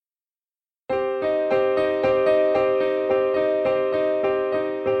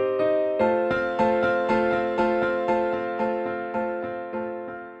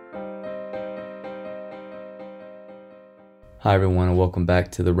Hi, everyone, and welcome back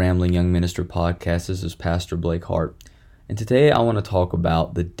to the Rambling Young Minister podcast. This is Pastor Blake Hart, and today I want to talk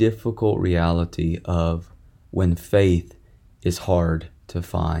about the difficult reality of when faith is hard to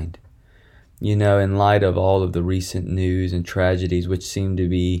find. You know, in light of all of the recent news and tragedies, which seem to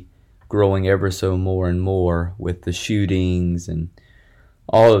be growing ever so more and more with the shootings and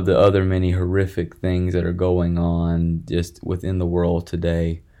all of the other many horrific things that are going on just within the world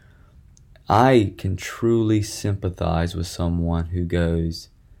today, I can truly sympathize with someone who goes,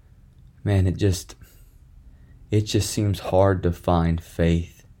 man, it just seems hard to find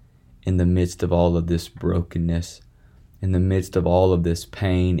faith in the midst of all of this brokenness, in the midst of all of this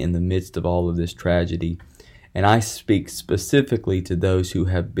pain, in the midst of all of this tragedy. And I speak specifically to those who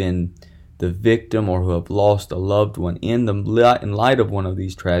have been the victim or who have lost a loved one in light of one of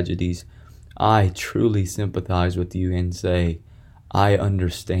these tragedies. I truly sympathize with you and say, I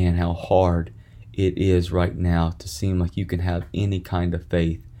understand how hard it is right now to seem like you can have any kind of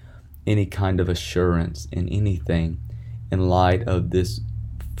faith, any kind of assurance in anything in light of this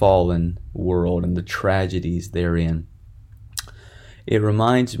fallen world and the tragedies therein. It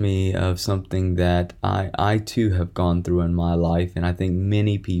reminds me of something that I too have gone through in my life, and I think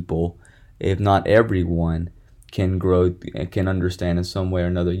many people, if not everyone, can understand in some way or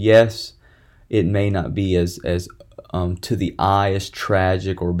another. Yes, it may not be as to the eye as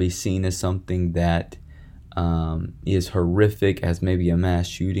tragic or be seen as something that is horrific as maybe a mass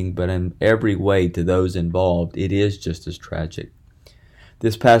shooting, but in every way to those involved, it is just as tragic.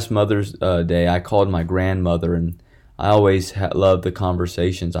 This past Mother's Day, I called my grandmother, and I always love the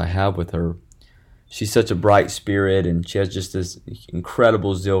conversations I have with her. She's such a bright spirit, and she has just this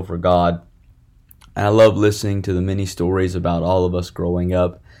incredible zeal for God. And I love listening to the many stories about all of us growing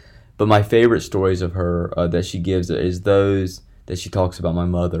up. But my favorite stories of her that she gives is those that she talks about my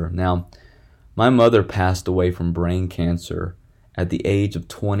mother. Now, my mother passed away from brain cancer at the age of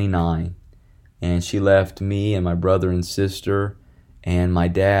 29. And she left me and my brother and sister and my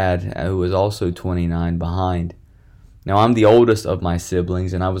dad, who was also 29, behind. Now, I'm the oldest of my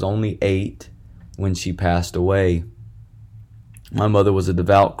siblings, and I was only 8 when she passed away. My mother was a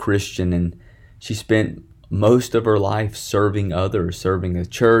devout Christian, and she spent most of her life serving others, serving the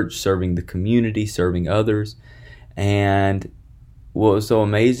church, serving the community, serving others. And what was so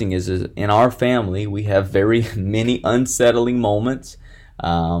amazing is in our family, we have very many unsettling moments.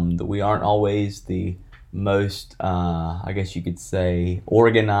 That we aren't always the most, I guess you could say,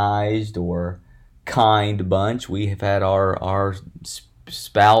 organized or kind bunch. We have had our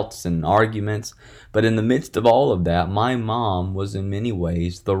spouts and arguments. But in the midst of all of that, my mom was in many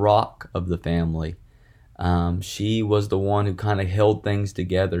ways the rock of the family. She was the one who kind of held things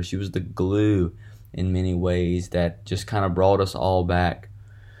together. She was the glue in many ways that just kind of brought us all back.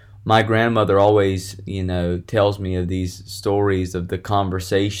 My grandmother always, tells me of these stories of the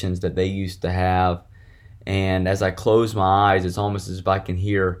conversations that they used to have. And as I close my eyes, it's almost as if I can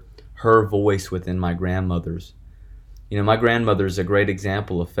hear her voice within my grandmother's. My grandmother is a great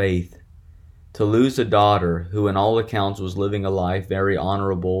example of faith. To lose a daughter who in all accounts was living a life very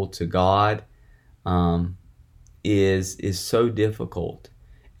honorable to God, is so difficult,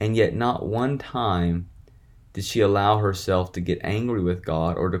 and yet not one time did she allow herself to get angry with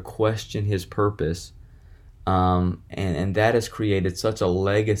God or to question His purpose, and that has created such a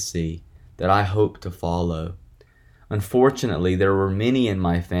legacy that I hope to follow. Unfortunately, there were many in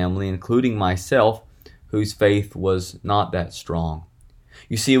my family, including myself, whose faith was not that strong.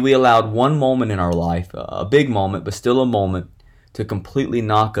 You see, we allowed one moment in our life, a big moment, but still a moment, to completely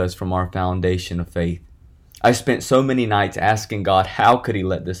knock us from our foundation of faith. I spent so many nights asking God, how could He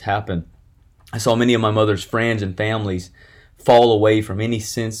let this happen? I saw many of my mother's friends and families fall away from any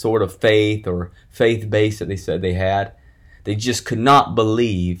sort of faith or faith base that they said they had. They just could not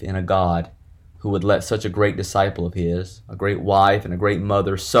believe in a God who would let such a great disciple of His, a great wife and a great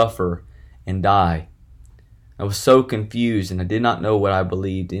mother, suffer and die. I was so confused, and I did not know what I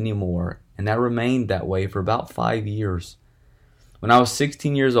believed anymore, and that remained that way for about 5 years. When I was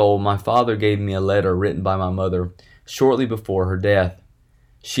 16 years old, my father gave me a letter written by my mother shortly before her death.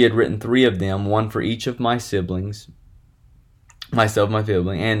 She had written 3 of them, one for each of my siblings, myself, my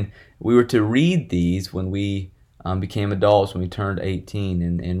sibling, and we were to read these when we became adults, when we turned 18.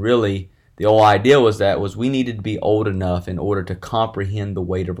 And really, the whole idea was we needed to be old enough in order to comprehend the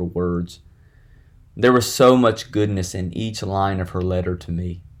weight of her words. There was so much goodness in each line of her letter to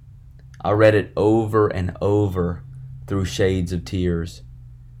me. I read it over and over through shades of tears.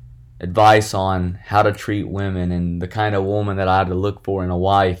 Advice on how to treat women and the kind of woman that I had to look for in a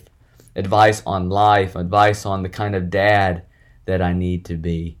wife. Advice on life. Advice on the kind of dad that I need to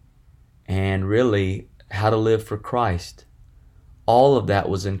be. And really, how to live for Christ. all of that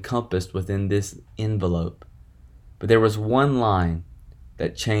was encompassed within this envelope. But there was one line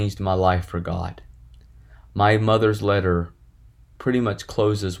that changed my life for God. My mother's letter pretty much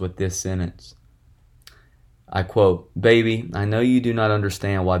closes with this sentence. I quote, "Baby, I know you do not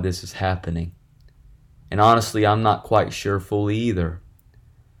understand why this is happening. And honestly, I'm not quite sure fully either.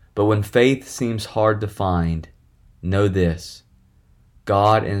 But when faith seems hard to find, know this: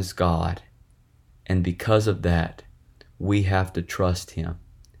 God is God. And because of that, we have to trust Him.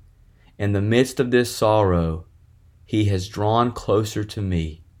 In the midst of this sorrow, He has drawn closer to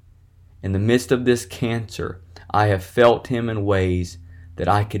me. In the midst of this cancer, I have felt Him in ways that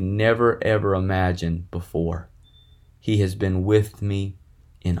I could never ever imagine before. He has been with me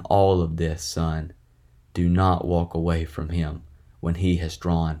in all of this, son. Do not walk away from Him when He has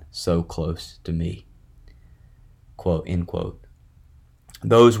drawn so close to me." Quote, end quote.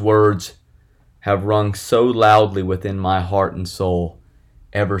 Those words have rung so loudly within my heart and soul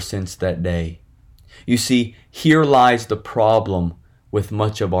ever since that day. You see, here lies the problem with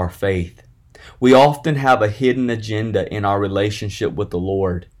much of our faith. We often have a hidden agenda in our relationship with the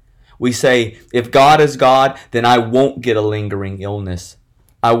Lord. We say, if God is God, then I won't get a lingering illness.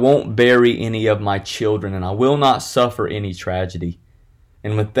 I won't bury any of my children, and I will not suffer any tragedy.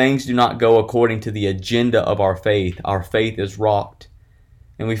 And when things do not go according to the agenda of our faith is rocked.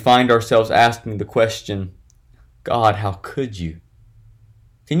 And we find ourselves asking the question, God, how could you?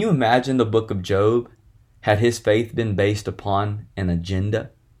 Can you imagine the book of Job had his faith been based upon an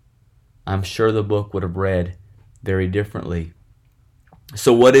agenda? I'm sure the book would have read very differently.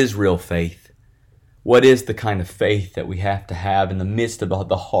 So what is real faith? What is the kind of faith that we have to have in the midst of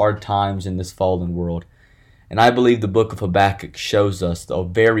the hard times in this fallen world? And I believe the book of Habakkuk shows us a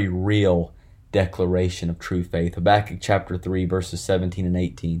very real declaration of true faith. Habakkuk chapter 3, verses 17 and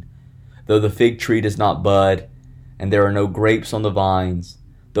 18. Though the fig tree does not bud, and there are no grapes on the vines,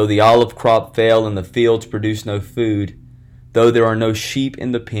 though the olive crop fail and the fields produce no food, though there are no sheep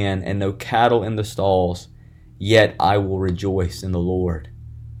in the pen and no cattle in the stalls, yet I will rejoice in the Lord.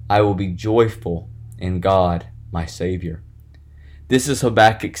 I will be joyful in God, my Savior. This is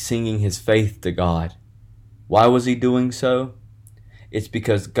Habakkuk singing his faith to God. Why was he doing so? It's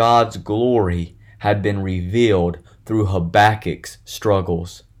because God's glory had been revealed through Habakkuk's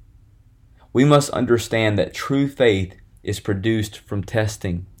struggles. We must understand that true faith is produced from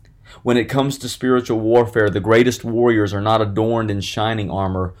testing. When it comes to spiritual warfare, the greatest warriors are not adorned in shining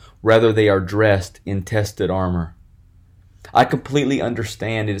armor, rather they are dressed in tested armor. I completely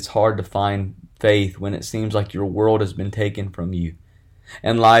understand it is hard to find faith when it seems like your world has been taken from you,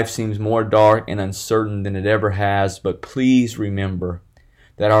 and life seems more dark and uncertain than it ever has, but please remember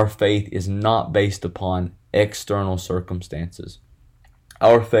that our faith is not based upon external circumstances.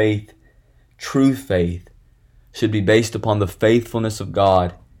 Our faith, true faith, should be based upon the faithfulness of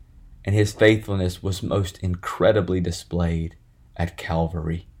God, and His faithfulness was most incredibly displayed at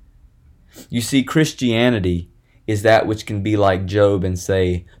Calvary. You see, Christianity is that which can be like Job and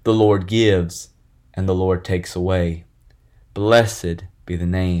say, the Lord gives and the Lord takes away. Blessed be the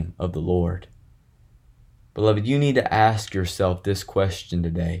name of the Lord. Beloved, you need to ask yourself this question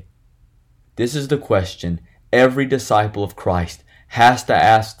today. This is the question every disciple of Christ has to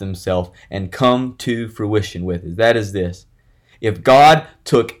ask themselves and come to fruition with. That is this: if God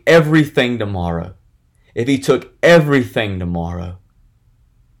took everything tomorrow, if He took everything tomorrow,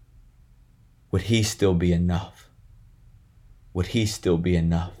 would He still be enough? Would He still be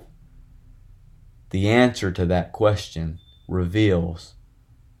enough? The answer to that question reveals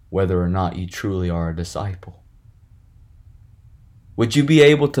whether or not you truly are a disciple. Would you be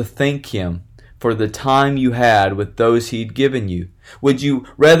able to thank Him for the time you had with those He'd given you? Would you,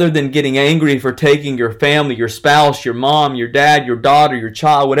 rather than getting angry for taking your family, your spouse, your mom, your dad, your daughter, your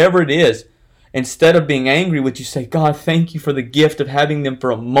child, whatever it is, instead of being angry, would you say, God, thank you for the gift of having them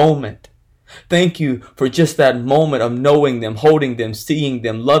for a moment. Thank you for just that moment of knowing them, holding them, seeing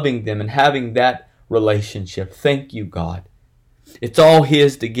them, loving them, and having that relationship. Thank you, God. It's all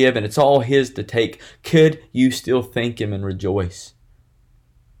His to give and it's all His to take. Could you still thank Him and rejoice?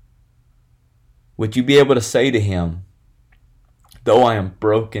 Would you be able to say to Him, though I am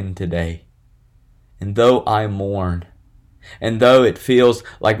broken today, and though I mourn, and though it feels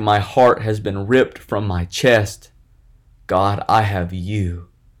like my heart has been ripped from my chest, God, I have You,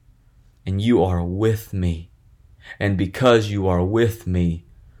 and You are with me. And because You are with me,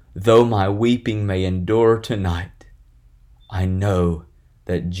 though my weeping may endure tonight, I know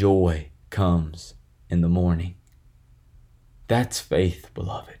that joy comes in the morning. That's faith,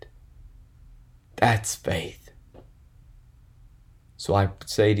 beloved. That's faith. So I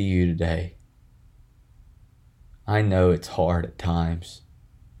say to you today, I know it's hard at times.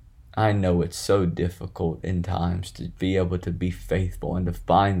 I know it's so difficult in times to be able to be faithful and to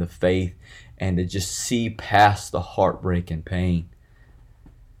find the faith and to just see past the heartbreak and pain.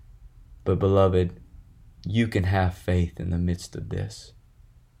 But beloved, you can have faith in the midst of this.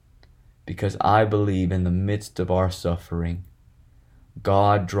 Because I believe in the midst of our suffering,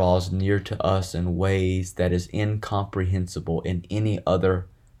 God draws near to us in ways that is incomprehensible in any other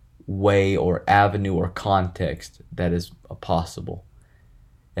way or avenue or context that is possible.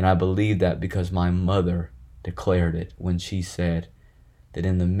 And I believe that because my mother declared it when she said that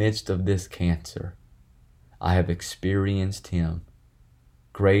in the midst of this cancer, I have experienced Him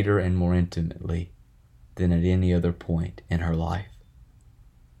greater and more intimately than at any other point in her life.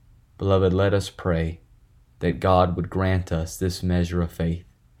 Beloved, let us pray that God would grant us this measure of faith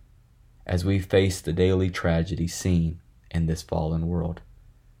as we face the daily tragedy seen in this fallen world.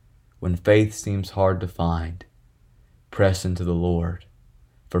 When faith seems hard to find, press into the Lord,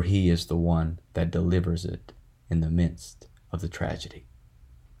 for He is the one that delivers it in the midst of the tragedy.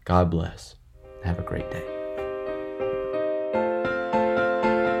 God bless. Have a great day.